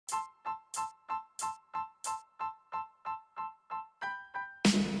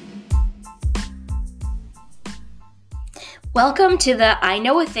Welcome to the I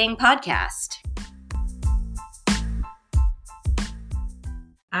Know a Thing podcast.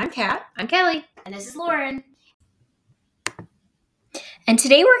 I'm Kat. I'm Kelly. And this is Lauren. And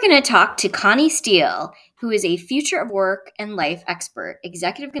today we're going to talk to Connie Steele, who is a future of work and life expert,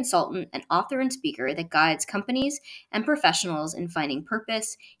 executive consultant, and author and speaker that guides companies and professionals in finding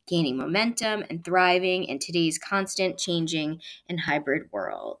purpose, gaining momentum, and thriving in today's constant changing and hybrid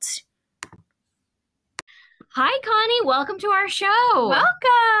world. Hi, Connie. Welcome to our show.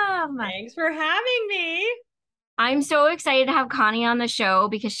 Welcome. Thanks for having me. I'm so excited to have Connie on the show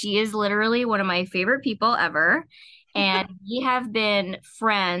because she is literally one of my favorite people ever. And we have been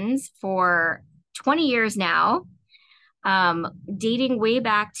friends for 20 years now, dating way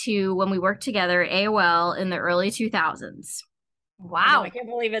back to when we worked together at AOL in the early 2000s. Wow. I can't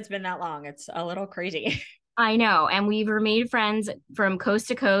believe it's been that long. It's a little crazy. I know. And we've remained friends from coast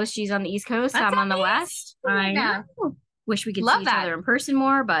to coast. She's on the East Coast. I'm on the West. I know. Wish we could see each other in person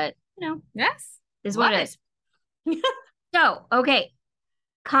more, but, yes, is what it is. So, okay.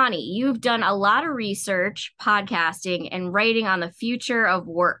 Connie, you've done a lot of research, podcasting, and writing on the future of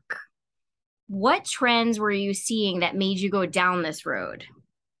work. What trends were you seeing that made you go down this road?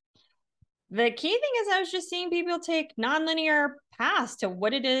 The key thing is I was just seeing people take nonlinear paths to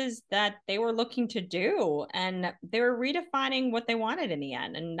what it is that they were looking to do. And they were redefining what they wanted in the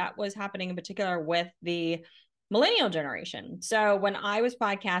end. And that was happening in particular with the millennial generation. So when I was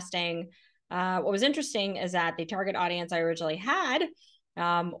podcasting, what was interesting is that the target audience I originally had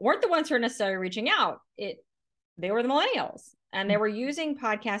weren't the ones who were necessarily reaching out. They were the millennials, and they were using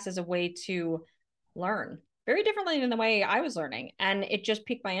podcasts as a way to learn very differently than the way I was learning. And it just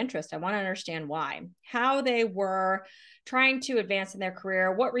piqued my interest. I want to understand why, how they were trying to advance in their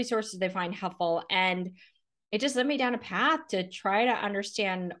career, what resources they find helpful. And it just led me down a path to try to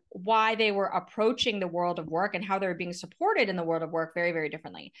understand why they were approaching the world of work and how they were being supported in the world of work very, very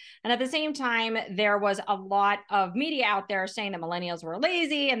differently. And at the same time, there was a lot of media out there saying that millennials were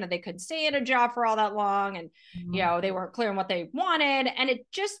lazy and that they couldn't stay in a job for all that long. And, they weren't clear on what they wanted. And it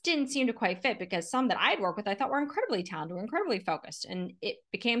just didn't seem to quite fit, because some that I'd worked with, I thought were incredibly talented, were incredibly focused. And it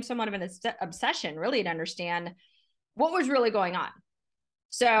became somewhat of an obsession, really, to understand what was really going on.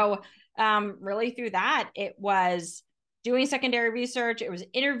 So really through that, it was doing secondary research. It was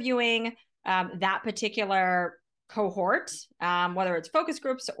interviewing that particular cohort, whether it's focus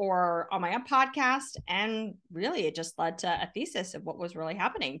groups or on my own podcast. And really, it just led to a thesis of what was really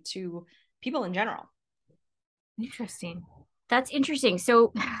happening to people in general. Interesting. That's interesting.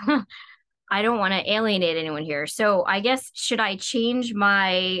 So I don't want to alienate anyone here. So I guess, should I change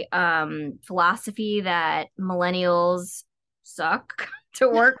my philosophy that millennials suck to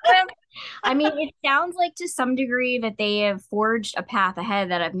work with? I mean, it sounds like to some degree that they have forged a path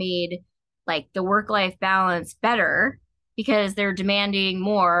ahead that have made like the work-life balance better, because they're demanding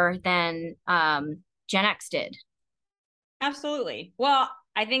more than Gen X did. Absolutely. Well,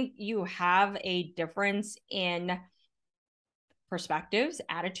 I think you have a difference in perspectives,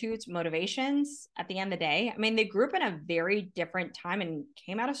 attitudes, motivations at the end of the day. I mean, they grew up in a very different time and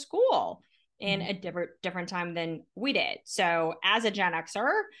came out of school in a different time than we did. So as a Gen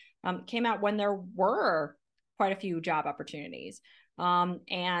Xer, came out when there were quite a few job opportunities.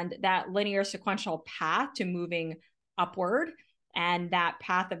 And that linear sequential path to moving upward, and that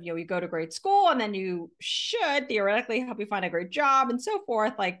path of, you go to grade school and then you should theoretically help you find a great job and so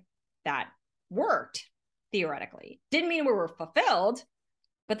forth, like that worked theoretically. Didn't mean we were fulfilled,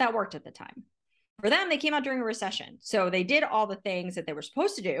 but that worked at the time. For them, they came out during a recession. So they did all the things that they were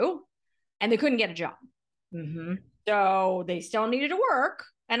supposed to do, and they couldn't get a job. So they still needed to work.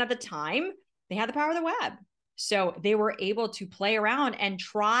 And at the time, they had the power of the web. So they were able to play around and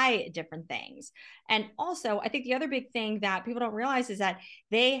try different things. And also, I think the other big thing that people don't realize is that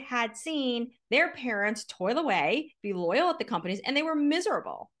they had seen their parents toil away, be loyal at the companies, and they were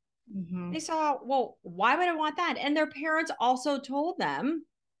miserable. They saw, well, why would I want that? And their parents also told them,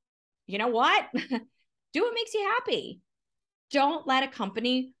 you know what? Do what makes you happy. Don't let a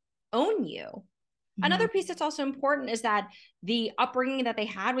company own you. Another piece that's also important is that the upbringing that they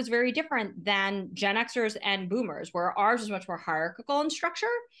had was very different than Gen Xers and boomers, where ours was much more hierarchical in structure.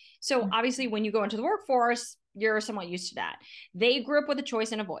 So obviously, when you go into the workforce, you're somewhat used to that. They grew up with a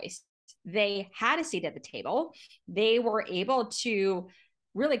choice and a voice. They had a seat at the table. They were able to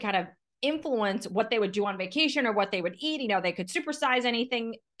really kind of influence what they would do on vacation or what they would eat. They could supersize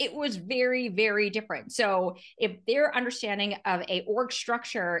anything. It was very, very different. So if their understanding of a org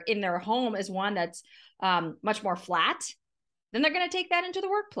structure in their home is one that's much more flat, then they're going to take that into the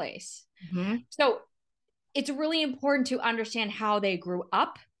workplace. So it's really important to understand how they grew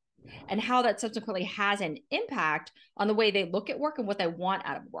up and how that subsequently has an impact on the way they look at work and what they want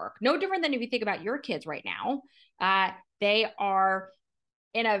out of work. No different than if you think about your kids right now. They are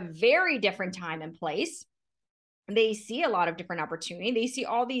in a very different time and place. They see a lot of different opportunity. They see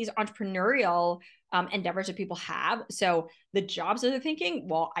all these entrepreneurial endeavors that people have. So the jobs that they're thinking,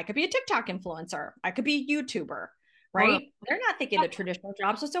 well, I could be a TikTok influencer. I could be a YouTuber, right? They're not thinking the traditional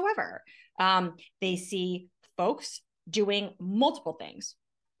jobs whatsoever. They see folks doing multiple things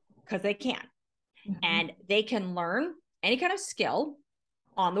because they can. Mm-hmm. And they can learn any kind of skill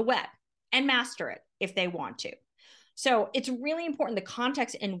on the web and master it if they want to. So it's really important the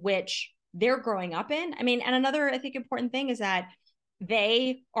context in which they're growing up in. I mean, and another, I think, important thing is that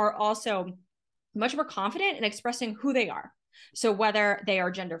they are also much more confident in expressing who they are. So whether they are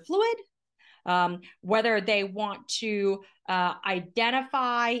gender fluid, whether they want to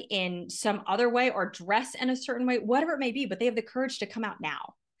identify in some other way or dress in a certain way, whatever it may be, but they have the courage to come out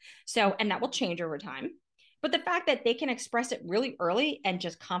now. So, and that will change over time. But the fact that they can express it really early and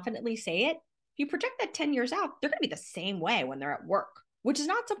just confidently say it, if you project that 10 years out, they're going to be the same way when they're at work, which is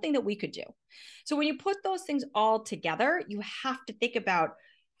not something that we could do. So when you put those things all together, you have to think about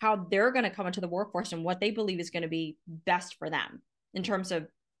how they're going to come into the workforce and what they believe is going to be best for them in terms of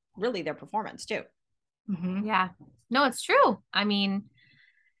really their performance too. Mm-hmm. Yeah, no, it's true. I mean,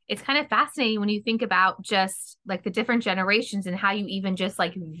 it's kind of fascinating when you think about just like the different generations and how you even just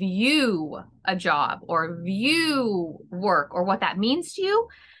like view a job or view work or what that means to you.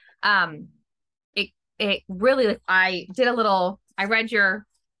 It really, like, I read your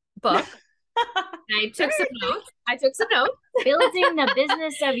book. I took some notes. Building the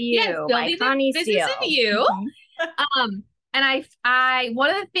Business of You, yes, by Connie Steele. Of You. And I one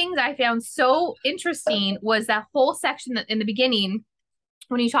of the things I found so interesting was that whole section in the beginning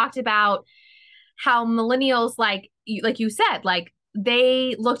when you talked about how millennials, like you said, like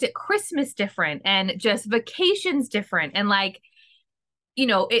they looked at Christmas different and just vacations different. And like, you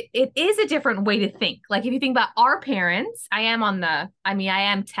know, it is a different way to think. Like if you think about our parents, I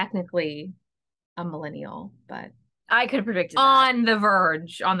am technically a millennial, but I could have predicted on the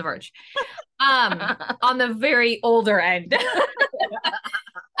verge, on the very older end.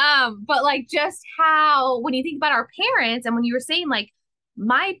 But like just how, when you think about our parents and when you were saying like,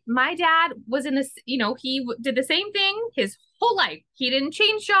 my dad was in this, you know, he did the same thing his whole life. He didn't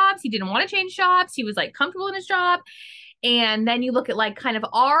change jobs. He didn't want to change jobs. He was like comfortable in his job. And then you look at like kind of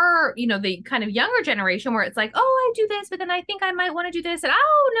our, you know, the kind of younger generation where it's like, oh, I do this, but then I think I might want to do this. And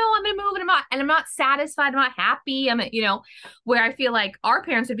oh no, I'm going to move and I'm not satisfied. I'm not happy. You know, where I feel like our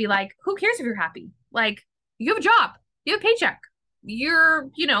parents would be like, who cares if you're happy? Like you have a job, you have a paycheck, you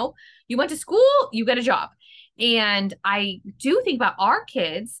know, you went to school, you get a job. And I do think about our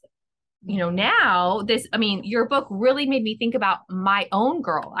kids, you know, now your book really made me think about my own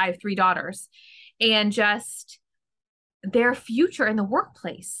girl. I have 3 daughters and just their future in the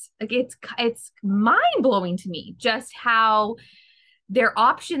workplace. Like it's mind blowing to me just how their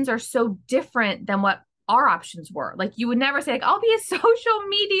options are so different than what our options were. Like you would never say like, I'll be a social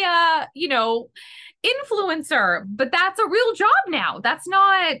media, you know, influencer, but that's a real job now. That's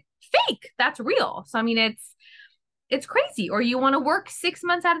not fake. That's real. So, I mean, it's crazy. Or you want to work 6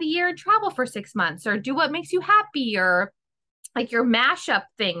 months out of the year and travel for 6 months or do what makes you happy, or like your mashup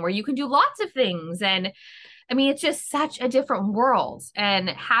thing where you can do lots of things. And I mean, it's just such a different world. And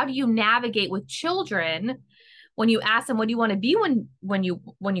how do you navigate with children when you ask them, what do you want to be when you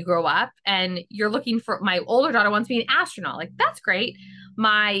grow up? And you're looking for, my older daughter wants to be an astronaut. Like, that's great.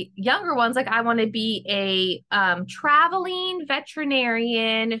 My younger one's like, I want to be a traveling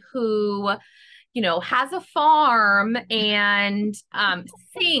veterinarian who, you know, has a farm and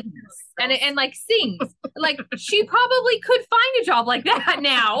sings and like sings. Like she probably could find a job like that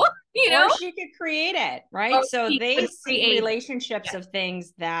now, you know, or she could create it, right? Or so they see relationships of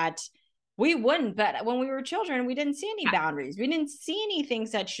things that we wouldn't, but when we were children, we didn't see any boundaries. We didn't see any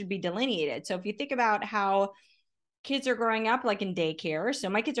things that should be delineated. So if you think about how kids are growing up, like in daycare, so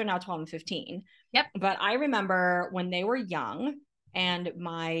my kids are now 12 and 15. Yep. But I remember when they were young, and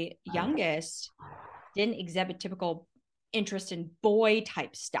my youngest didn't exhibit typical interest in boy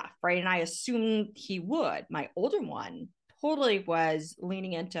type stuff, right? And I assumed he would. My older one totally was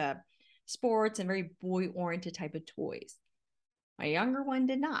leaning into sports and very boy oriented type of toys. My younger one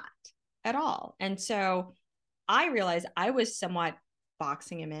did not at all. And so I realized I was somewhat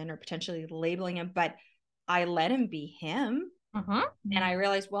boxing him in or potentially labeling him, but I let him be him. Mm-hmm. And I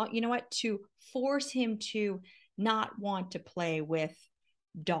realized, well, you know what, to force him to not want to play with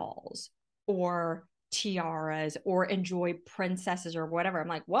dolls or tiaras or enjoy princesses or whatever. I'm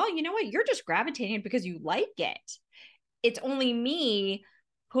like, well, you know what? You're just gravitating because you like it. It's only me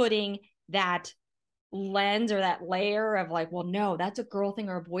putting that lens or that layer of like, well, no, that's a girl thing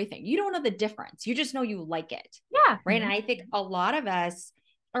or a boy thing. You don't know the difference. You just know you like it. Yeah. Right. And I think a lot of us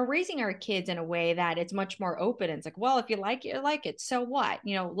are raising our kids in a way that it's much more open. It's like, well, if you like it, you like it. So what?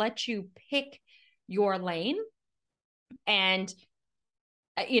 Let you pick your lane. And,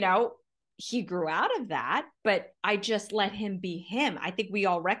 he grew out of that, but I just let him be him. I think we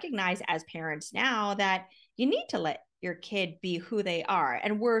all recognize as parents now that you need to let your kid be who they are.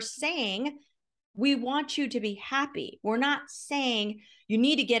 And we're saying, we want you to be happy. We're not saying you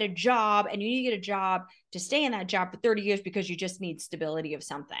need to get a job and you need to get a job to stay in that job for 30 years because you just need stability of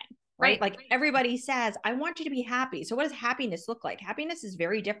something, right? Like everybody says, I want you to be happy. So what does happiness look like? Happiness is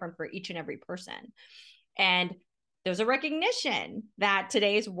very different for each and every person. And there's a recognition that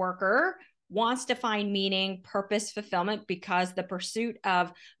today's worker wants to find meaning, purpose, fulfillment because the pursuit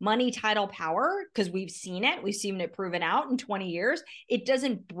of money, title, power, because we've seen it proven out in 20 years, it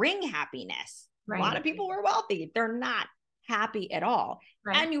doesn't bring happiness. Right. A lot of people who are wealthy, they're not happy at all.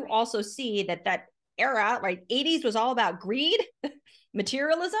 Right. And you also see that era, right? 80s was all about greed,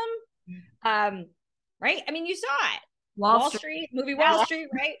 materialism. Right? I mean, you saw it. Wall Street, movie Wall Street,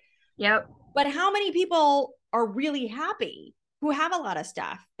 right? Yep. But how many people are really happy who have a lot of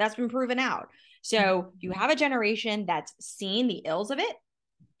stuff? That's been proven out. So you have a generation that's seen the ills of it.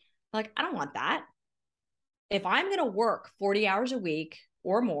 Like, I don't want that. If I'm going to work 40 hours a week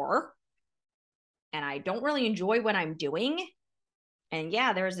or more, and I don't really enjoy what I'm doing, and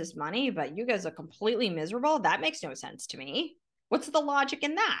yeah, there's this money, but you guys are completely miserable, that makes no sense to me. What's the logic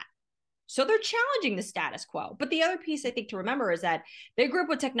in that? So they're challenging the status quo. But the other piece I think to remember is that they grew up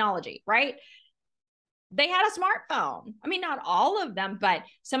with technology, right? They had a smartphone. I mean, not all of them, but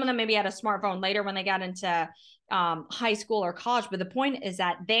some of them maybe had a smartphone later when they got into high school or college. But the point is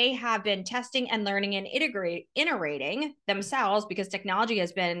that they have been testing and learning and iterating themselves because technology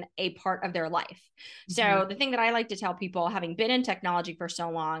has been a part of their life. Mm-hmm. So the thing that I like to tell people, having been in technology for so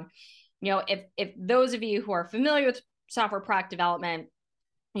long, if those of you who are familiar with software product development,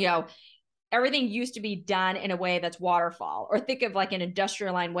 everything used to be done in a way that's waterfall, or think of like an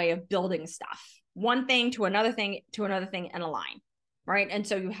industrial line way of building stuff. One thing to another thing in a line, right? And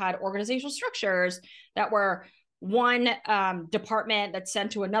so you had organizational structures that were one department that's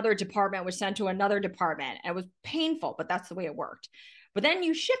sent to another department, was sent to another department. And it was painful, but that's the way it worked. But then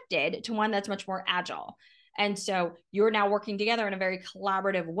you shifted to one that's much more agile. And so you're now working together in a very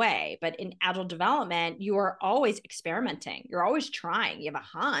collaborative way. But in agile development, you are always experimenting. You're always trying. You have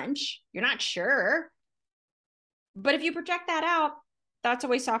a hunch. You're not sure. But if you project that out, that's the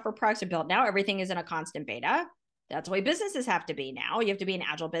way software products are built now. Everything is in a constant beta. That's the way businesses have to be now. You have to be an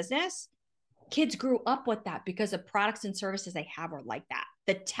agile business. Kids grew up with that because the products and services they have are like that.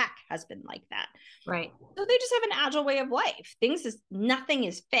 The tech has been like that. Right. So they just have an agile way of life. Nothing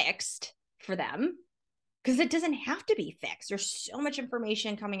is fixed for them because it doesn't have to be fixed. There's so much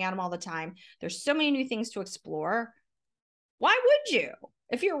information coming at them all the time. There's so many new things to explore. Why would you?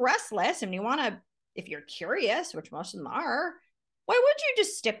 If you're restless and if you're curious, which most of them are, why would you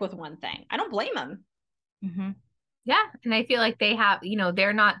just stick with one thing? I don't blame them. Mm-hmm. Yeah. And I feel like they have,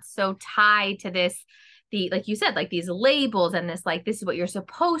 they're not so tied to this, like you said, like these labels and this is what you're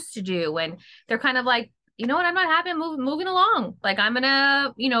supposed to do. And they're kind of like, you know what, I'm not happy moving along. Like I'm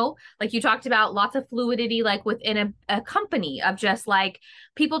gonna, like you talked about lots of fluidity, like within a company of just like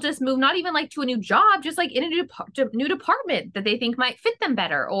people just move, not even like to a new job, just like in a new department that they think might fit them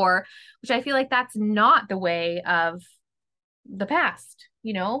better, which I feel like that's not the way of the past.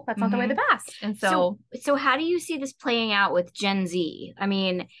 That's not the way of the past. And so how do you see this playing out with Gen Z? I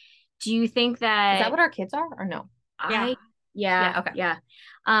mean, do you think that is that what our kids are or no? Yeah. Okay. Yeah.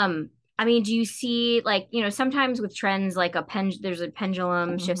 I mean, do you see like, sometimes with trends like there's a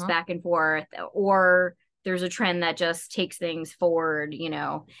pendulum shifts back and forth, or there's a trend that just takes things forward,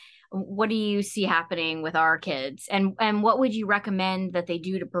 what do you see happening with our kids, and what would you recommend that they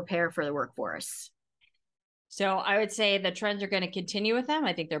do to prepare for the workforce? So I would say the trends are going to continue with them.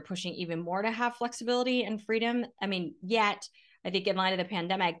 I think they're pushing even more to have flexibility and freedom. I mean, yet I think in light of the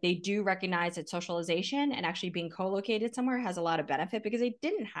pandemic, they do recognize that socialization and actually being co-located somewhere has a lot of benefit because they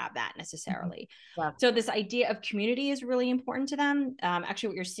didn't have that necessarily. Mm-hmm. So this idea of community is really important to them. Actually,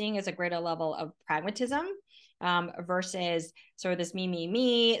 what you're seeing is a greater level of pragmatism versus sort of this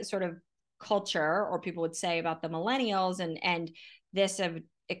me sort of culture, or people would say about the millennials and this of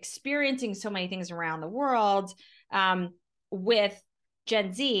experiencing so many things around the world. With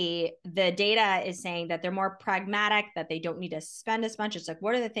Gen Z, the data is saying that they're more pragmatic, that they don't need to spend as much. It's like,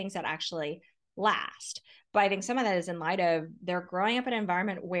 what are the things that actually last? But I think some of that is in light of they're growing up in an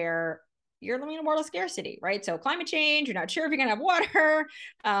environment where you're living in a world of scarcity, right? So climate change, you're not sure if you're going to have water.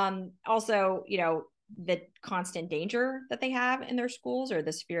 Also, you know, the constant danger that they have in their schools, or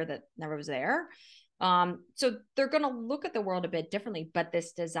this fear that never was there. So they're going to look at the world a bit differently, but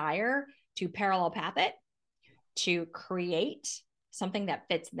this desire to parallel path it, to create something that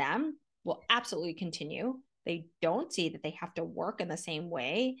fits them, will absolutely continue. They don't see that they have to work in the same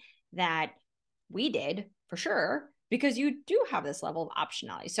way that we did, for sure, because you do have this level of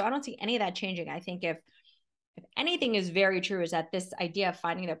optionality. So I don't see any of that changing. I think if anything is very true, is that this idea of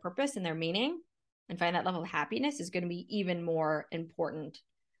finding their purpose and their meaning and finding that level of happiness is going to be even more important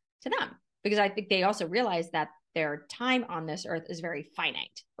to them, because I think they also realize that their time on this earth is very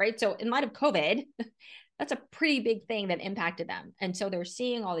finite, right? So in light of COVID, that's a pretty big thing that impacted them. And so they're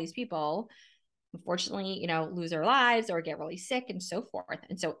seeing all these people, unfortunately, you know, lose their lives or get really sick and so forth.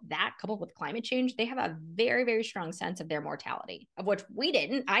 And so that, coupled with climate change, they have a very, very strong sense of their mortality, of which we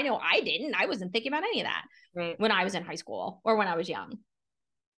didn't. I know I didn't. I wasn't thinking about any of that when I was in high school or when I was young.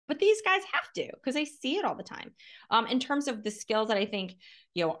 But these guys have to, because they see it all the time. In terms of the skills that I think,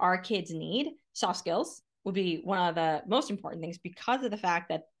 you know, our kids need, soft skills would be one of the most important things, because of the fact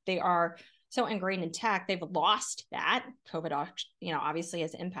that they are so ingrained in tech. They've lost that. COVID, you know, obviously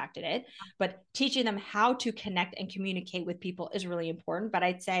has impacted it, but teaching them how to connect and communicate with people is really important. But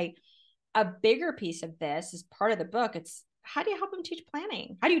I'd say a bigger piece of this is part of the book. It's how do you help them teach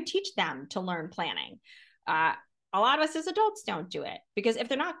planning? How do you teach them to learn planning? A lot of us as adults don't do it, because if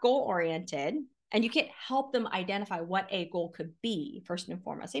they're not goal oriented, and you can't help them identify what a goal could be, first and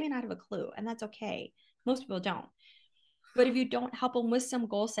foremost, they may not have a clue, and that's okay. Most people don't. But if you don't help them with some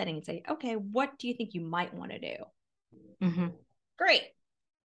goal setting and say, okay, what do you think you might want to do? Mm-hmm. Great.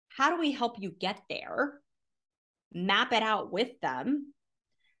 How do we help you get there? Map it out with them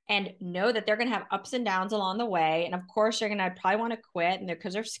and know that they're going to have ups and downs along the way. And of course, they're going to probably want to quit, and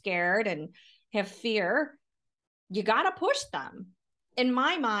because they're scared and have fear. You got to push them. In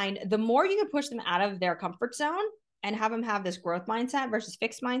my mind, the more you can push them out of their comfort zone and have them have this growth mindset versus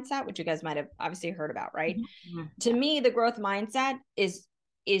fixed mindset, which you guys might have obviously heard about, right? Mm-hmm. To me, the growth mindset is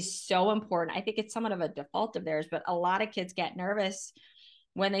so important. I think it's somewhat of a default of theirs, but a lot of kids get nervous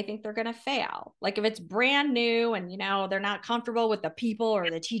when they think they're going to fail. Like if it's brand new and, you know, they're not comfortable with the people or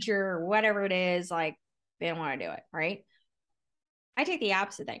the teacher or whatever it is, like they don't want to do it, right? I take the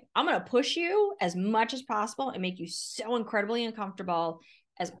opposite thing. I'm going to push you as much as possible and make you so incredibly uncomfortable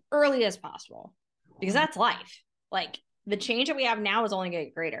as early as possible, because that's life. Like the change that we have now is only going to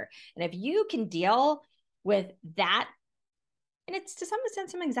get greater. And if you can deal with that, and it's to some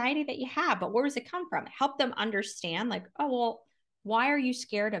extent some anxiety that you have, but where does it come from? Help them understand, like, oh, well, why are you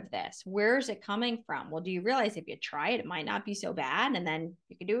scared of this? Where is it coming from? Well, do you realize if you try it, it might not be so bad, and then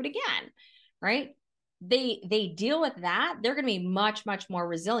you can do it again, right? They deal with that, they're going to be much, much more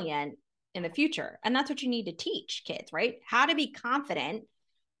resilient in the future. And that's what you need to teach kids, right? How to be confident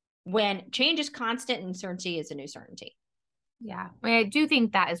when change is constant and uncertainty is a new certainty. Yeah. I mean, I do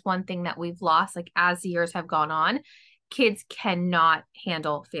think that is one thing that we've lost, like as the years have gone on, kids cannot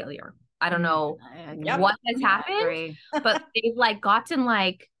handle failure. I don't know what has happened, but they've like gotten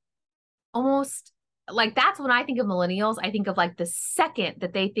like almost like, that's when I think of millennials. I think of like the second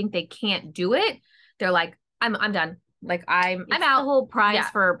that they think they can't do it, they're like, I'm done. Like I'm out. The whole prize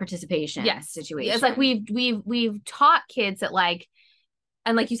for participation situation. It's like we've taught kids that, like,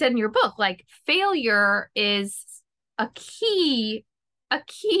 and like you said in your book, like failure is a key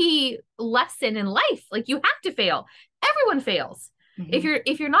lesson in life. Like you have to fail. Everyone fails. Mm-hmm.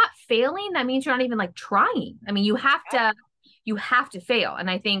 If you're not failing, that means you're not even like trying. I mean, you have to fail. And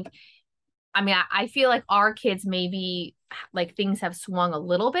I think, I mean, I feel like our kids maybe like things have swung a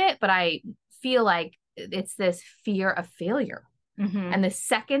little bit, but I feel like it's this fear of failure. Mm-hmm. And the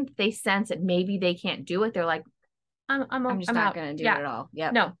second they sense that maybe they can't do it, they're like, I'm just not going to do it at all.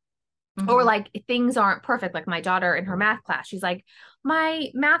 Yeah. No. Mm-hmm. Or like things aren't perfect. Like my daughter in her math class, she's like, my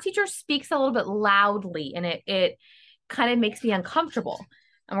math teacher speaks a little bit loudly and it kind of makes me uncomfortable.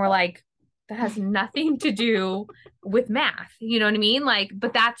 And we're like, that has nothing to do with math. You know what I mean? Like,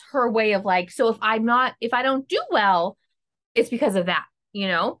 but that's her way of like, so if I don't do well, it's because of that, you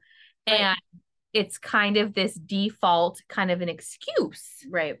know? Right. And it's kind of this default kind of an excuse.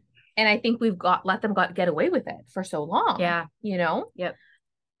 Right. And I think we've let them get away with it for so long. Yeah. You know? Yep.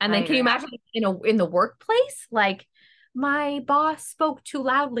 And then can you imagine in the workplace, like my boss spoke too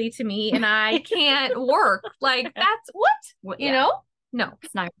loudly to me and I can't work. Like that's what? You know? No.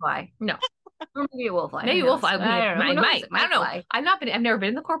 It's not gonna fly. No. Or maybe it will fly. Maybe it will fly. I don't know. I don't know. I've never been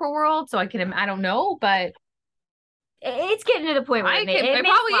in the corporate world, so I don't know, but it's getting to the point where it may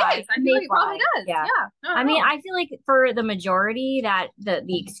probably fly. is. I feel like it probably does. Yeah. I mean, I feel like for the majority that the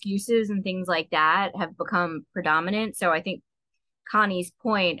excuses and things like that have become predominant. So I think Connie's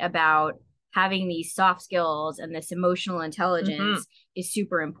point about having these soft skills and this emotional intelligence is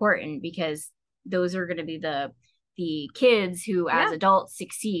super important, because those are going to be the kids who as adults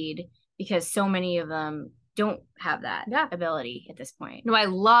succeed, because so many of them don't have that ability at this point. No, I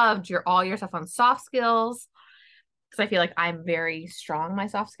loved all your stuff on soft skills, because I feel like I'm very strong in my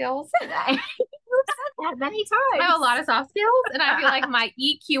soft skills. You've said that many times. I have a lot of soft skills, and I feel like my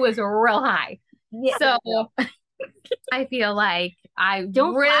EQ is real high. Yeah. So I feel like I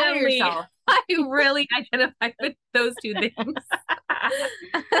don't flatter yourself. I really identify with those two things.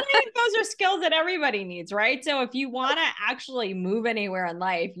 I think those are skills that everybody needs, right? So if you want to actually move anywhere in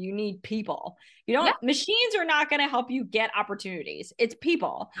life, you need people. You don't, machines are not going to help you get opportunities. It's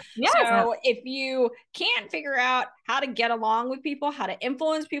people. Yes. So if you can't figure out how to get along with people, how to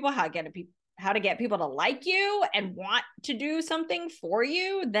influence people, how to get people to like you and want to do something for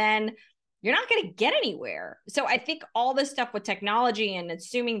you, then you're not going to get anywhere. So I think all this stuff with technology and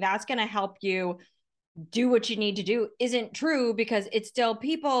assuming that's going to help you do what you need to do isn't true, because it's still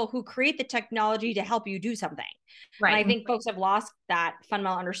people who create the technology to help you do something. Right. And I think folks have lost that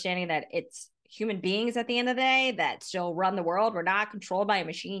fundamental understanding that it's human beings at the end of the day that still run the world. We're not controlled by a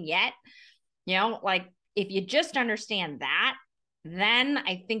machine yet. You know, like if you just understand that, then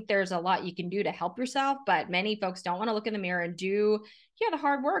I think there's a lot you can do to help yourself. But many folks don't want to look in the mirror and do the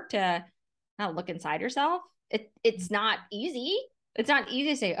hard work to look inside yourself. It's not easy. It's not easy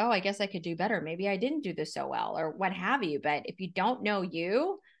to say, oh, I guess I could do better. Maybe I didn't do this so well, or what have you. But if you don't know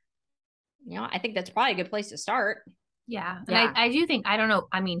you, I think that's probably a good place to start. Yeah. And I do think, I don't know.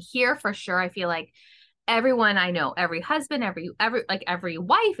 I mean, here for sure, I feel like everyone I know, every husband, every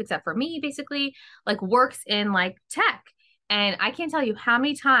wife, except for me, basically, like works in like tech. And I can't tell you how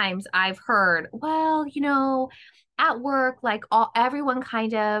many times I've heard, well, at work, like everyone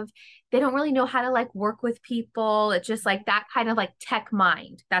kind of, they don't really know how to like work with people. It's just like that kind of like tech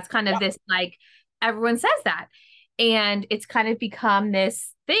mind. That's kind of this, like, everyone says that. And it's kind of become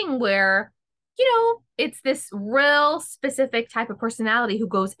this thing where, it's this real specific type of personality who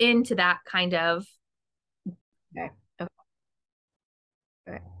goes into that kind of. Okay.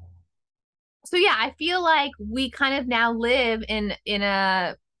 So yeah, I feel like we kind of now live in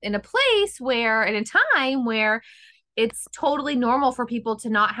a place where, in a time where it's totally normal for people to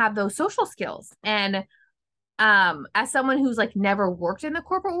not have those social skills. And as someone who's like never worked in the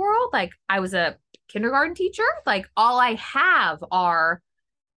corporate world, like I was a kindergarten teacher, like all I have are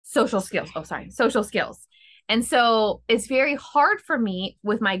social skills. Social skills. And so it's very hard for me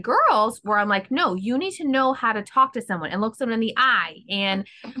with my girls, where I'm like, no, you need to know how to talk to someone and look someone in the eye and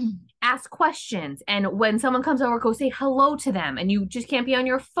ask questions. And when someone comes over, go say hello to them. And you just can't be on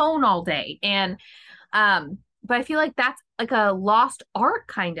your phone all day. And but I feel like that's like a lost art,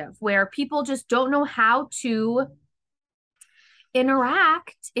 kind of, where people just don't know how to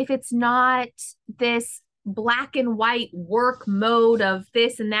interact if it's not this black and white work mode of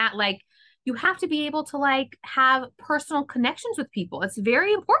this and that. Like, you have to be able to like have personal connections with people. It's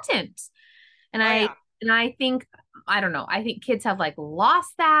very important. And I think, I don't know, I think kids have like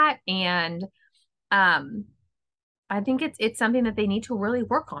lost that. And I think it's something that they need to really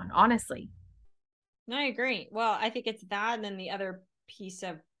work on, honestly. No, I agree. Well, I think it's that, and then the other piece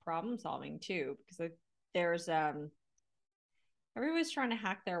of problem solving too, because there's everybody's trying to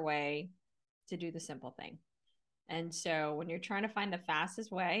hack their way to do the simple thing. And so when you're trying to find the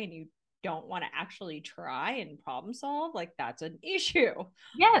fastest way and you don't want to actually try and problem solve, like that's an issue.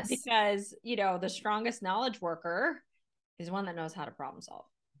 Yes. Because, the strongest knowledge worker is one that knows how to problem solve.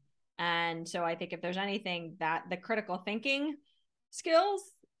 And so I think if there's anything, that the critical thinking skills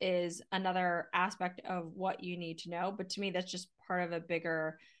is another aspect of what you need to know. But to me, that's just part of a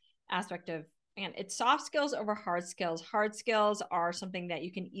bigger aspect of, and it's soft skills over hard skills. Hard skills are something that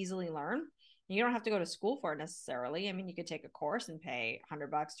you can easily learn. You don't have to go to school for it necessarily. I mean, you could take a course and pay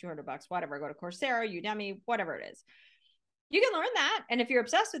 $100, $200, whatever, go to Coursera, Udemy, whatever it is. You can learn that. And if you're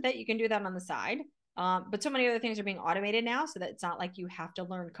obsessed with it, you can do that on the side. But so many other things are being automated now, so that it's not like you have to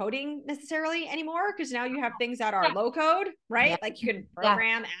learn coding necessarily anymore, because now you have things that are low code, right? Like you can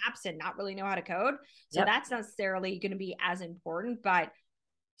program apps and not really know how to code. So that's not necessarily going to be as important, but you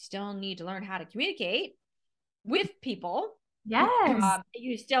still need to learn how to communicate with people. Yes.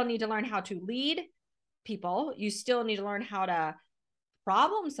 You still need to learn how to lead people. You still need to learn how to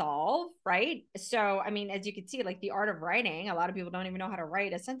problem solve, right? So, I mean, as you can see, like the art of writing, a lot of people don't even know how to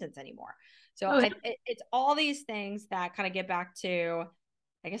write a sentence anymore. So it's all these things that kind of get back to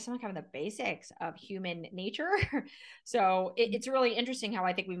I guess, some kind of the basics of human nature. So it's really interesting how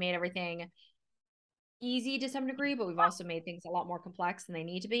I think we made everything easy to some degree, but we've also made things a lot more complex than they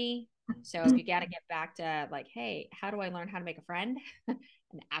need to be. So if you got to get back to like, hey, how do I learn how to make a friend, an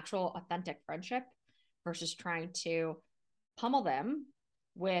actual authentic friendship, versus trying to pummel them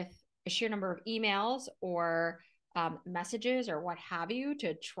with a sheer number of emails or messages or what have you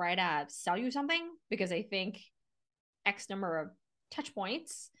to try to sell you something, because I think X number of touch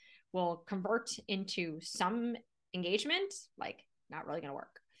points will convert into some engagement, like not really going to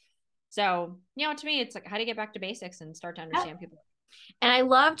work. So, to me, it's like, how do you get back to basics and start to understand people? And I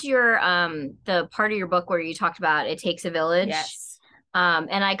loved your the part of your book where you talked about it takes a village. Yes.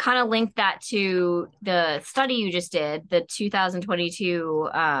 And I kind of linked that to the study you just did, the 2022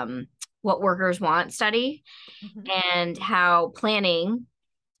 What Workers Want study, and how planning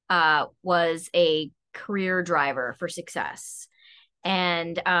was a career driver for success.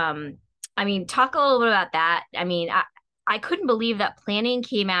 And I mean, talk a little bit about that. I mean, I couldn't believe that planning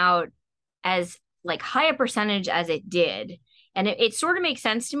came out as like high a percentage as it did. And it sort of makes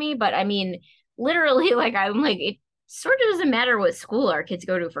sense to me, but I mean, literally, like I'm like, it sort of doesn't matter what school our kids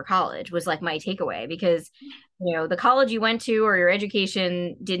go to for college, was like my takeaway, because the college you went to or your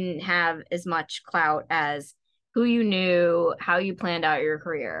education didn't have as much clout as who you knew, how you planned out your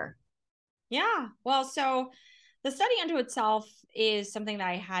career. Yeah. Well, so the study unto itself is something that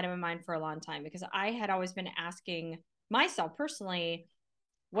I had in my mind for a long time, because I had always been asking myself personally,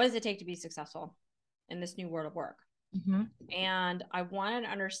 what does it take to be successful in this new world of work? Mm-hmm. And I wanted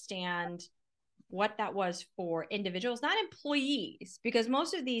to understand what that was for individuals, not employees, because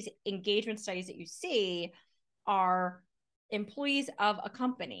most of these engagement studies that you see are employees of a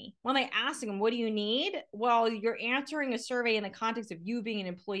company. When they ask them, what do you need? Well, you're answering a survey in the context of you being an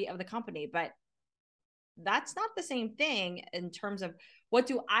employee of the company, but that's not the same thing in terms of what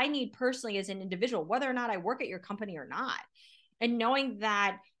do I need personally as an individual, whether or not I work at your company or not. And knowing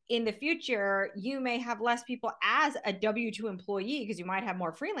that in the future, you may have less people as a W-2 employee because you might have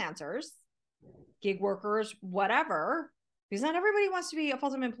more freelancers, gig workers, whatever, because not everybody wants to be a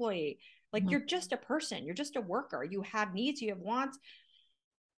full-time employee. Like, you're just a person, you're just a worker, you have needs, you have wants.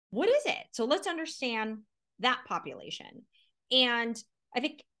 What is it? So let's understand that population. And I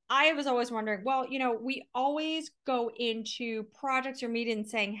think I was always wondering, well, we always go into projects or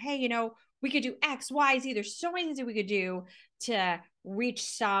meetings saying, hey, we could do X, Y, Z. There's so many things that we could do to reach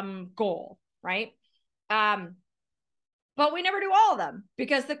some goal, right? But we never do all of them,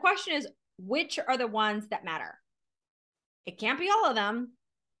 because the question is, which are the ones that matter? It can't be all of them.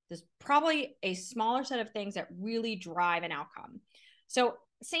 There's probably a smaller set of things that really drive an outcome. So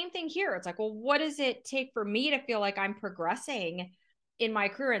same thing here. It's like, well, what does it take for me to feel like I'm progressing in my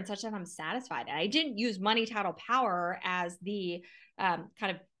career and such that I'm satisfied? And I didn't use money, title, power as the kind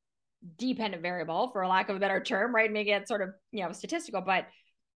of dependent variable, for lack of a better term, right? Make it sort of, statistical, but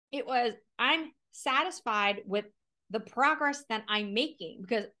it was, I'm satisfied with the progress that I'm making,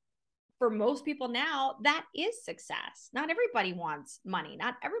 because for most people now, that is success. Not everybody wants money.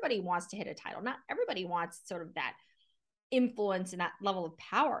 Not everybody wants to hit a title. Not everybody wants sort of that influence and that level of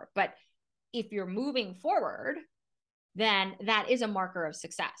power. But if you're moving forward, then that is a marker of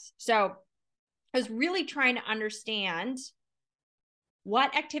success. So I was really trying to understand,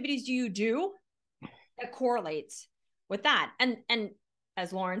 what activities do you do that correlates with that? And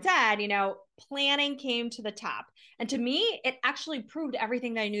as Lauren said, planning came to the top. And to me, it actually proved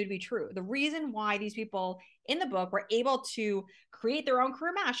everything that I knew to be true. The reason why these people in the book were able to create their own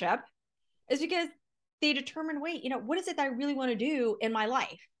career mashup is because they determined, wait, what is it that I really want to do in my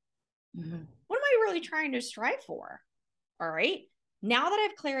life? Mm-hmm. What am I really trying to strive for? All right. Now that I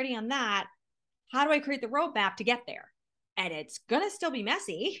have clarity on that, how do I create the roadmap to get there? And it's going to still be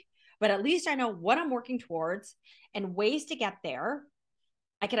messy, but at least I know what I'm working towards and ways to get there.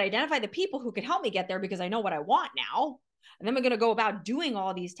 I can identify the people who can help me get there because I know what I want now. And then we're going to go about doing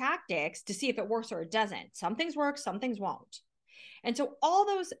all these tactics to see if it works or it doesn't. Some things work, some things won't. And so all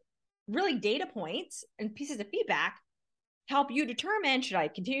those really data points and pieces of feedback help you determine, should I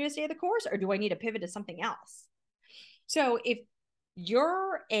continue to stay the course or do I need to pivot to something else? So if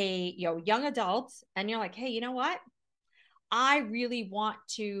you're a young adult and you're like, hey, you know what? I really want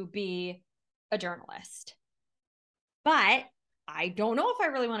to be a journalist, but I don't know if I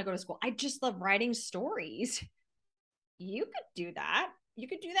really want to go to school. I just love writing stories. You could do that. You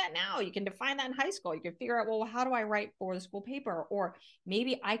could do that now. You can define that in high school. You can figure out, well, how do I write for the school paper? Or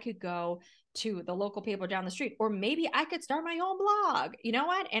maybe I could go to the local paper down the street, or maybe I could start my own blog. You know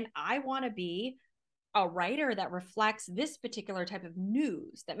what? And I want to be a writer that reflects this particular type of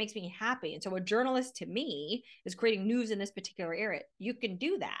news that makes me happy. And so a journalist to me is creating news in this particular area. You can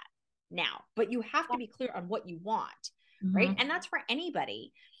do that now, but you have to be clear on what you want, right? And that's for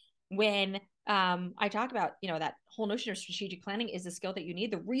anybody. When I talk about, that whole notion of strategic planning is a skill that you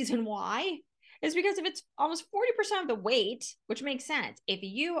need. The reason why is because if it's almost 40% of the weight, which makes sense, if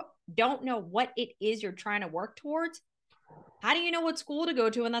you don't know what it is you're trying to work towards, how do you know what school to go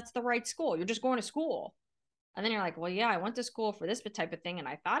to and that's the right school? You're just going to school. And then you're like, well, yeah, I went to school for this type of thing and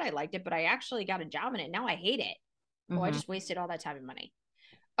I thought I liked it, but I actually got a job in it. Now I hate it. Oh, I just wasted all that time and money.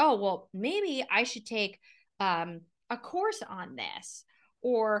 Oh, well, maybe I should take a course on this.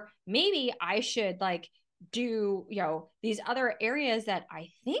 Or maybe I should do, these other areas that I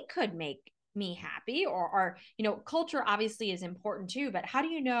think could make me happy or culture obviously is important too. But how do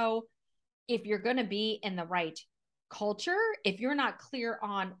you know if you're going to be in the right culture if you're not clear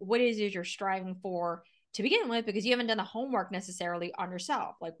on what it is you're striving for to begin with, because you haven't done the homework necessarily on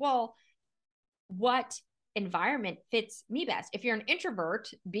yourself? Like, well, what environment fits me best? If you're an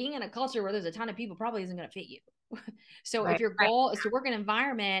introvert, being in a culture where there's a ton of people probably isn't going to fit you. So if your goal is to work in an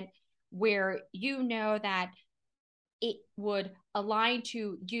environment where you know that it would align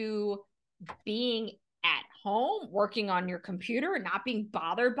to you being at home, working on your computer and not being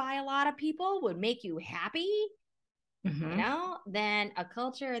bothered by a lot of people would make you happy, then a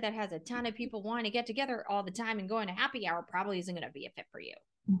culture that has a ton of people wanting to get together all the time and going to happy hour probably isn't going to be a fit for you.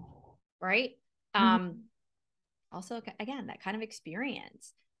 Right. Also, again, that kind of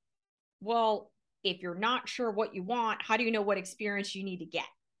experience. Well, if you're not sure what you want, how do you know what experience you need to get?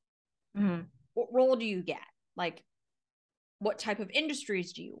 What role do you get? Like, what type of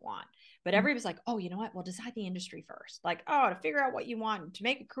industries do you want? But everybody's like, oh, you know what? Well, decide the industry first. Like, oh, to figure out what you want, to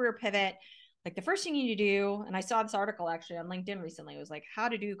make a career pivot, like the first thing you need to do, and I saw this article actually on LinkedIn recently, it was like how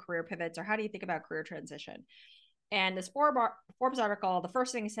to do career pivots or how do you think about career transition? And this Forbes article, the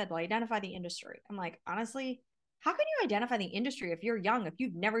first thing it said, well, identify the industry. I'm like, honestly, how can you identify the industry if you're young, if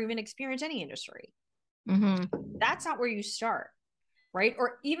you've never even experienced any industry? That's not where you start, right?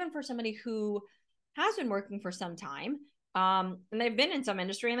 Or even for somebody who has been working for some time, and they've been in some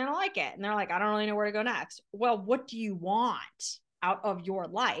industry and they don't like it. And they're like, I don't really know where to go next. Well, what do you want out of your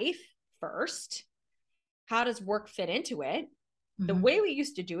life first? How does work fit into it? The way we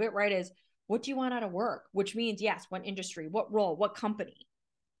used to do it, right, is what do you want out of work? Which means, yes, what industry, what role, what company.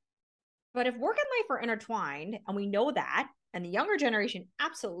 But if work and life are intertwined and we know that, and the younger generation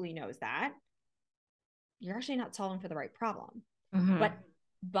absolutely knows that, you're actually not solving for the right problem.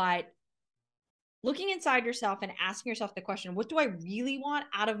 But looking inside yourself and asking yourself the question, what do I really want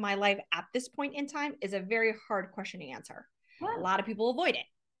out of my life at this point in time, is a very hard question to answer. A lot of people avoid it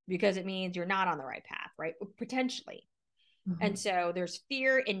because it means you're not on the right path, right? Potentially. And so there's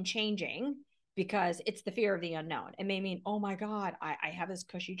fear in changing because it's the fear of the unknown. It may mean, oh my God, I have this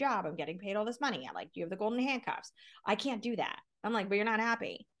cushy job. I'm getting paid all this money. You have the golden handcuffs. I can't do that. I'm like, but you're not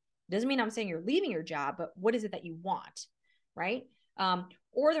happy. Doesn't mean I'm saying you're leaving your job, but what is it that you want? Right.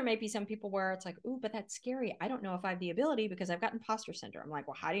 Or there might be some people where it's like, ooh, but that's scary. I don't know if I have the ability because I've got imposter syndrome. I'm like,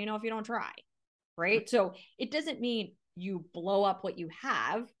 well, how do you know if you don't try? Right. So it doesn't mean you blow up what you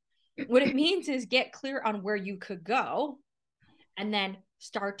have. What it means is get clear on where you could go and then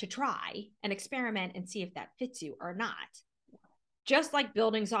start to try and experiment and see if that fits you or not. Just like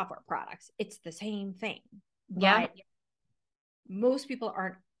building software products, it's the same thing. Yeah. But most people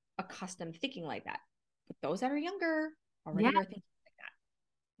aren't accustomed to thinking like that. But those that are younger already are thinking like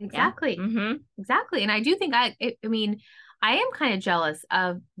that. Exactly. Exactly. And I do think I mean, I am kind of jealous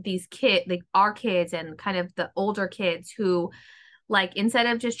of these kids, like our kids and kind of the older kids who, like, instead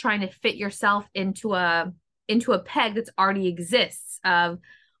of just trying to fit yourself into a peg that's already exists of,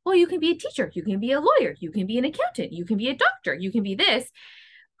 well, you can be a teacher, you can be a lawyer, you can be an accountant, you can be a doctor, you can be this.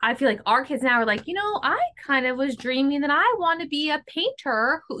 I feel like our kids now are like, I kind of was dreaming that I want to be a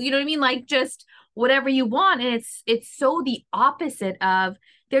painter, who, you know what I mean? Like, just whatever you want. And it's so the opposite of,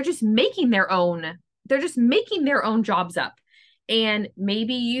 they're just making their own jobs up. And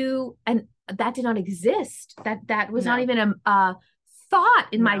maybe and that did not exist. That was not even a thought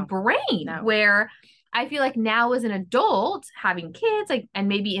in my brain, where I feel like now as an adult having kids, like, and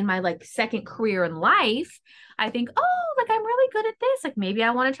maybe in my like second career in life, I think, oh, like I'm really good at this. Like maybe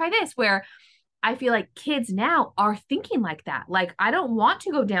I want to try this, where I feel like kids now are thinking like that. Like, I don't want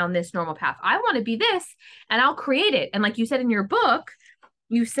to go down this normal path. I want to be this and I'll create it. And like you said in your book,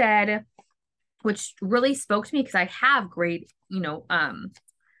 you said, which really spoke to me because I have great,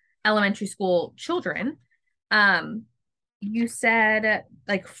 elementary school children. You said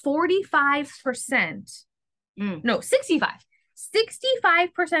like 45%, no, 65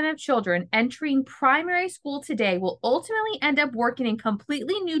 65% of children entering primary school today will ultimately end up working in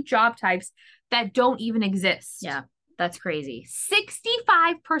completely new job types that don't even exist. Yeah, that's crazy.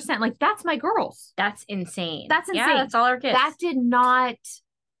 65%. Like, that's my girls. That's insane. That's insane. Yeah, that's all our kids.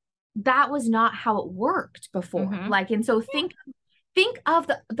 That was not how it worked before. Mhm. Like, and so think of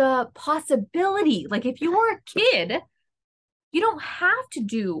the possibility. Like, if you were a kid, you don't have to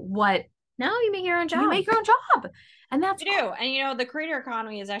do what. No, you make your own job. You make your own job. And that's you do. And you know, the creator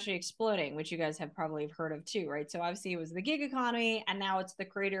economy is actually exploding, which you guys have probably heard of too, right? So obviously it was the gig economy, and now it's the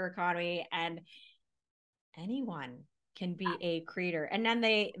creator economy, and anyone can be a creator. And then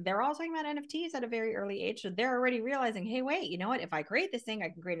they're all talking about NFTs at a very early age. So they're already realizing, hey, wait, you know what? If I create this thing, I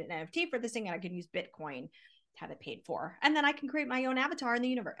can create an NFT for this thing, and I can use Bitcoin to have it paid for. And then I can create my own avatar in the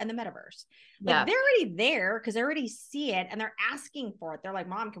universe and the metaverse. Like, they're already there because they already see it and they're asking for it. They're like,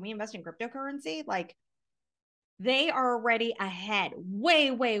 Mom, can we invest in cryptocurrency? Like, they are already ahead,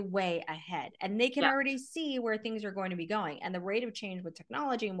 way, way, way ahead. And they can already see where things are going to be going. And the rate of change with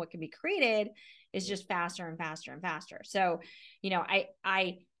technology and what can be created is just faster and faster and faster. So, you know,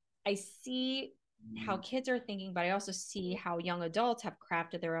 I see how kids are thinking, but I also see how young adults have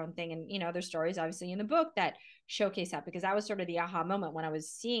crafted their own thing. And, you know, there's stories obviously in the book that showcase that, because that was sort of the aha moment when I was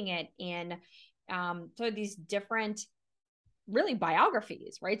seeing it in sort of these different really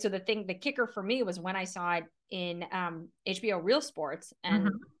biographies, right? So the kicker for me was when I saw it in HBO Real Sports and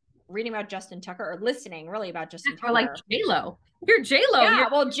reading about Justin Tucker, or listening really about Justin Tucker. Or like J-Lo. You're J-Lo. Yeah,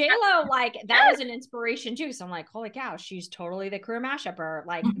 well, J-Lo, like, that was an inspiration too. So I'm like, holy cow, she's totally the career mashupper,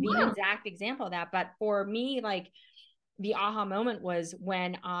 like the exact example of that. But for me, like, the aha moment was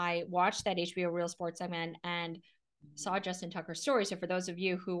when I watched that HBO Real Sports segment and saw Justin Tucker's story. So for those of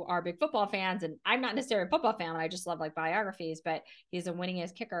you who are big football fans, and I'm not necessarily a football fan, I just love like biographies, but he's the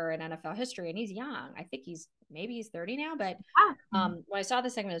winningest kicker in NFL history, and he's young. I think he's 30 now, but when I saw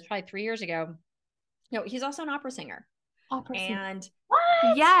this segment, it was probably 3 years ago. You know, he's also an opera singer. And what?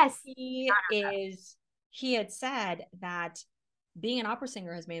 Yes, he had said that being an opera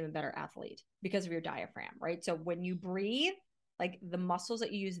singer has made him a better athlete because of your diaphragm, right? So when you breathe, like, the muscles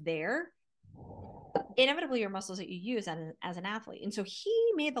that you use there, inevitably your muscles that you use as an athlete. And so he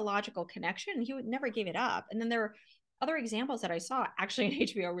made the logical connection, and he would never give it up. And then there were other examples that I saw actually in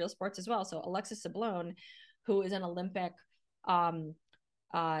HBO Real Sports as well. So Alexis Sablone, who is an Olympic skateboarder,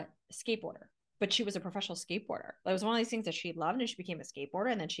 but she was a professional skateboarder. It was one of these things that she loved, and she became a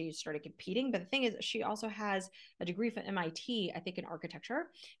skateboarder, and then she started competing. But the thing is, she also has a degree from MIT, I think, in architecture.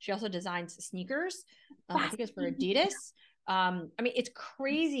 She also designs sneakers. I think it's for Adidas. I mean, it's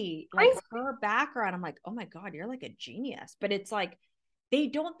crazy. Like, her background, I'm like, oh my God, you're like a genius. But it's like, they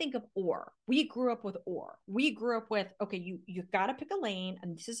don't think of or. We grew up with or. We grew up with, okay, you got to pick a lane,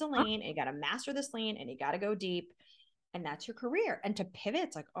 and this is a lane, and you got to master this lane, and you got to go deep. And that's your career. And to pivot,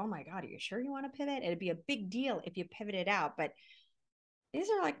 it's like, oh my God, are you sure you want to pivot? It'd be a big deal if you pivoted out. But these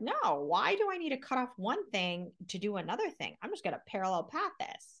are like, no, why do I need to cut off one thing to do another thing? I'm just going to parallel path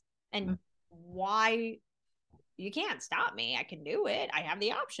this. And why? You can't stop me. I can do it. I have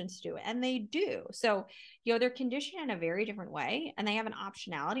the options to do it. And they do. So, you know, they're conditioned in a very different way, and they have an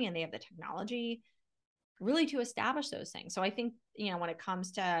optionality, and they have the technology really to establish those things. So I think, you know, when it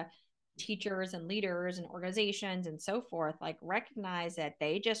comes to teachers and leaders and organizations and so forth, like, recognize that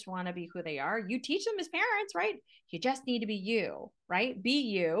they just want to be who they are. You teach them as parents, right? You just need to be you, right? Be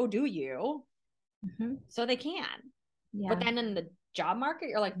you, do you, so they can. But then in the job market,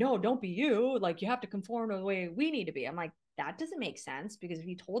 you're like, no, don't be you. Like, you have to conform to the way we need to be. I'm like, that doesn't make sense, because if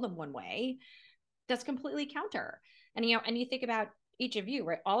you told them one way, that's completely counter. And, you know, and you think about each of you,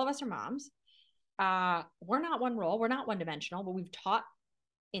 right? All of us are moms. We're not one role. We're not one dimensional, but we've taught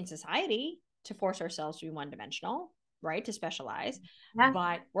in society to force ourselves to be one dimensional, right? To specialize.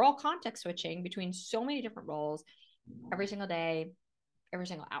 But we're all context switching between so many different roles every single day, every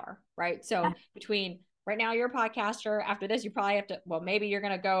single hour, right? So between right now, you're a podcaster. After this, you probably have to, well, maybe you're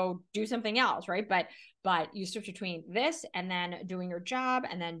going to go do something else, right? But you switch between this and then doing your job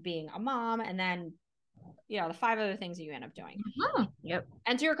and then being a mom and then, you know, the 5 other things that you end up doing. Yep.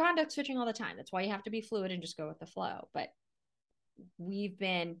 And so you're context switching all the time. That's why you have to be fluid and just go with the flow. But we've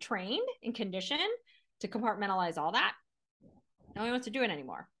been trained and conditioned to compartmentalize all that. No one wants to do it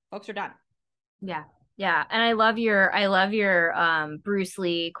anymore. Folks are done. Yeah. Yeah. And I love your Bruce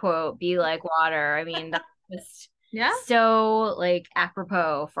Lee quote, be like water. I mean, that's just so like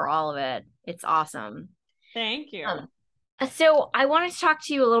apropos for all of it. It's awesome. Thank you. So I wanted to talk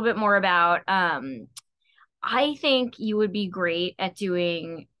to you a little bit more about I think you would be great at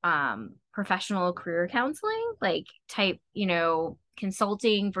doing professional career counseling, like type, you know,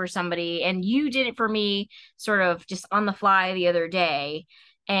 consulting for somebody, and you did it for me sort of just on the fly the other day.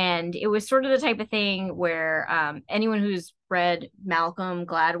 And it was sort of the type of thing where anyone who's read Malcolm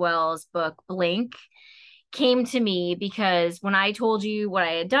Gladwell's book Blink came to me, because when I told you what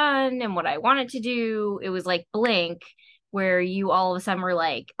I had done and what I wanted to do, it was like Blink, where you all of a sudden were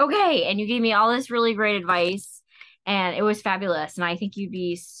like, okay, and you gave me all this really great advice, and it was fabulous. And I think you'd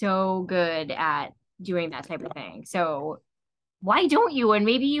be so good at doing that type of thing. So why don't you? And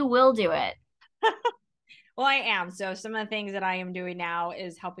maybe you will do it. Well, I am. So some of the things that I am doing now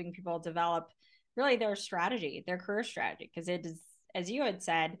is helping people develop really their strategy, their career strategy, because it is, as you had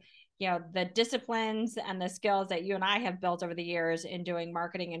said, the disciplines and the skills that you and I have built over the years in doing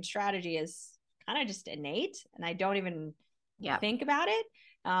marketing and strategy is kind of just innate, and I don't even think about it.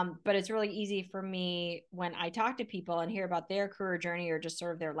 But it's really easy for me when I talk to people and hear about their career journey or just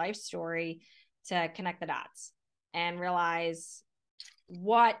sort of their life story to connect the dots and realize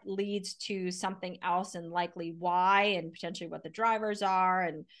what leads to something else, and likely why, and potentially what the drivers are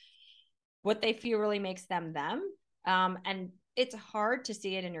and what they feel really makes them. And it's hard to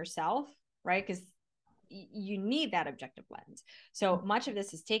see it in yourself, right? Because you need that objective lens. So much of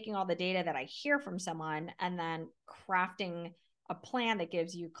this is taking all the data that I hear from someone and then crafting a plan that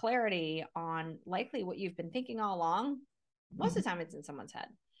gives you clarity on likely what you've been thinking all along. Most of the time it's in someone's head.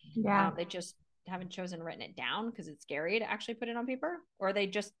 They just haven't chosen written it down because it's scary to actually put it on paper, or they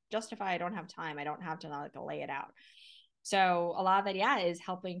just justify, I don't have time, I don't have to like lay it out. So a lot of that, is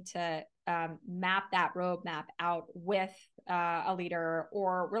helping to map that roadmap out with a leader,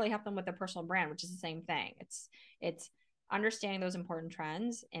 or really help them with their personal brand, which is the same thing. It's understanding those important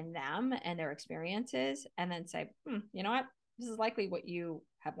trends in them and their experiences, and then say, you know what, this is likely what you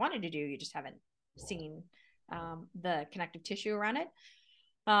have wanted to do. You just haven't seen the connective tissue around it.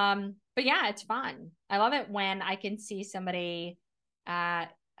 But yeah, it's fun. I love it when I can see somebody have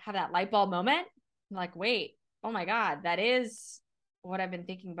that light bulb moment. I'm like, wait, oh my God, that is what I've been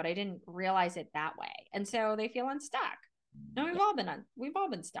thinking, but I didn't realize it that way. And so they feel unstuck. No, we've all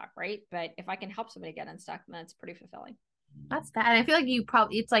been stuck, right? But if I can help somebody get unstuck, then it's pretty fulfilling. That's bad. And I feel like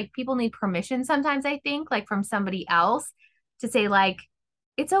it's like people need permission sometimes, I think, like from somebody else to say, like,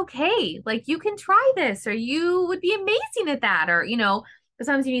 it's okay. Like, you can try this, or you would be amazing at that. Or, but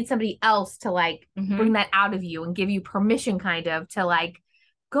sometimes you need somebody else to like bring that out of you and give you permission kind of to like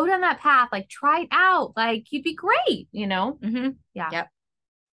go down that path, like try it out. Like, you'd be great, Yeah. Yep.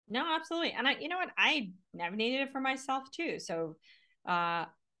 No, absolutely. And you know what? I navigated it for myself too. So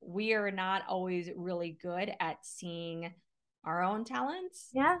we are not always really good at seeing our own talents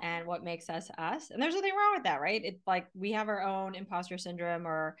and what makes us us. And there's nothing wrong with that, right? It's like we have our own imposter syndrome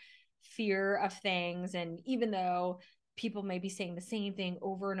or fear of things. And even though people may be saying the same thing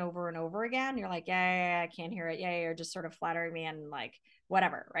over and over and over again, you're like, yeah, I can't hear it. Yeah, you're just sort of flattering me and like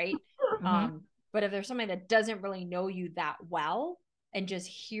whatever, right? But if there's somebody that doesn't really know you that well and just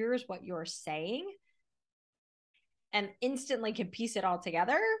hears what you're saying and instantly can piece it all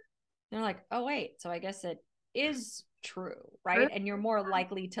together, they're like, oh wait, so I guess it is true, right? And you're more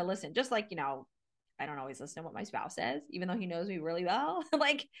likely to listen. Just like, I don't always listen to what my spouse says, even though he knows me really well.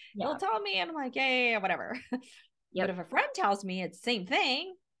 Like he'll tell me and I'm like, yeah, whatever. But if a friend tells me it's the same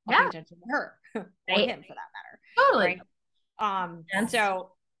thing, I'll pay attention to her or him for that matter. Totally. Right?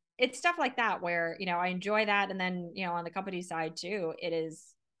 So it's stuff like that where, I enjoy that. And then, on the company side too, it is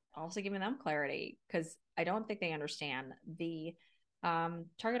also giving them clarity, because I don't think they understand the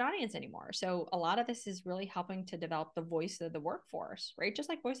target audience anymore. So a lot of this is really helping to develop the voice of the workforce, right? Just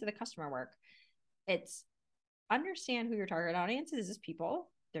like voice of the customer work. It's understand who your target audience is people.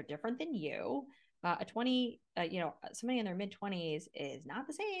 They're different than you. Somebody in their mid 20s is not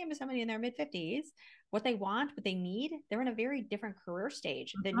the same as somebody in their mid 50s. What they want, what they need, they're in a very different career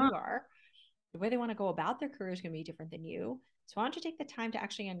stage than you are. The way they want to go about their career is going to be different than you. So why don't you take the time to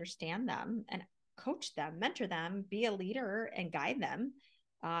actually understand them and coach them, mentor them, be a leader and guide them.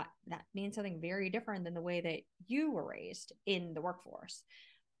 That means something very different than the way that you were raised in the workforce.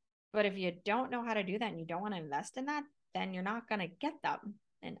 But if you don't know how to do that and you don't want to invest in that, then you're not going to get them.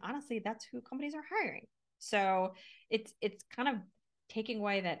 And honestly, that's who companies are hiring. So it's kind of taking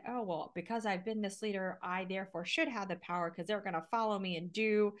away that, oh, well, because I've been this leader, I therefore should have the power because they're going to follow me and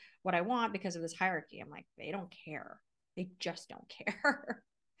do what I want because of this hierarchy. I'm like, they don't care. They just don't care.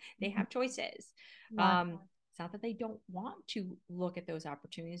 They have choices. It's not that they don't want to look at those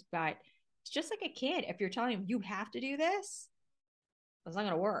opportunities, but it's just like a kid. If you're telling them you have to do this, it's not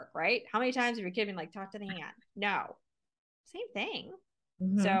going to work, right? How many times have your kid been like, talk to the hand? No. Same thing.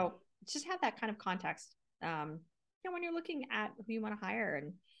 So just have that kind of context. When you're looking at who you want to hire,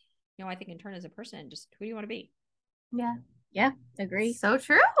 and I think in turn as a person, just who do you want to be? Yeah. Yeah, agree. So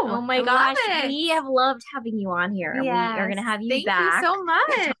true. Oh my I gosh, love it. we have loved having you on here. We are going to have you Thank back you so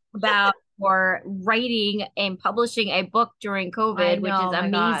much. about for writing and publishing a book during COVID, which is know, my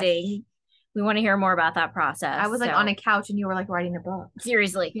gosh. amazing. We want to hear more about that process. I was like on a couch and you were like writing a book.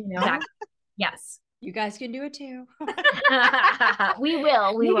 Seriously. You know? Exactly. Yes. You guys can do it too. We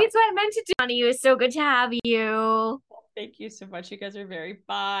will. Maybe it's what I meant to do. Connie, it was so good to have you. Thank you so much. You guys are very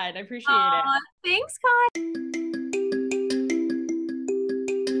fun. I appreciate it. Thanks, Connie.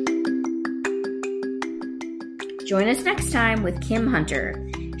 Join us next time with Kim Hunter.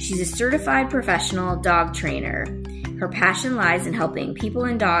 She's a certified professional dog trainer. Her passion lies in helping people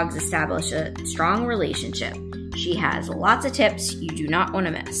and dogs establish a strong relationship. She has lots of tips you do not want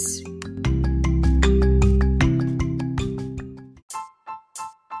to miss.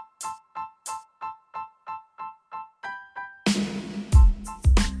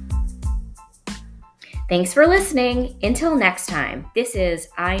 Thanks for listening. Until next time, this is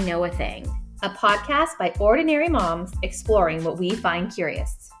I Know a Thing, a podcast by ordinary moms exploring what we find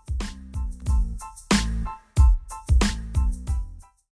curious.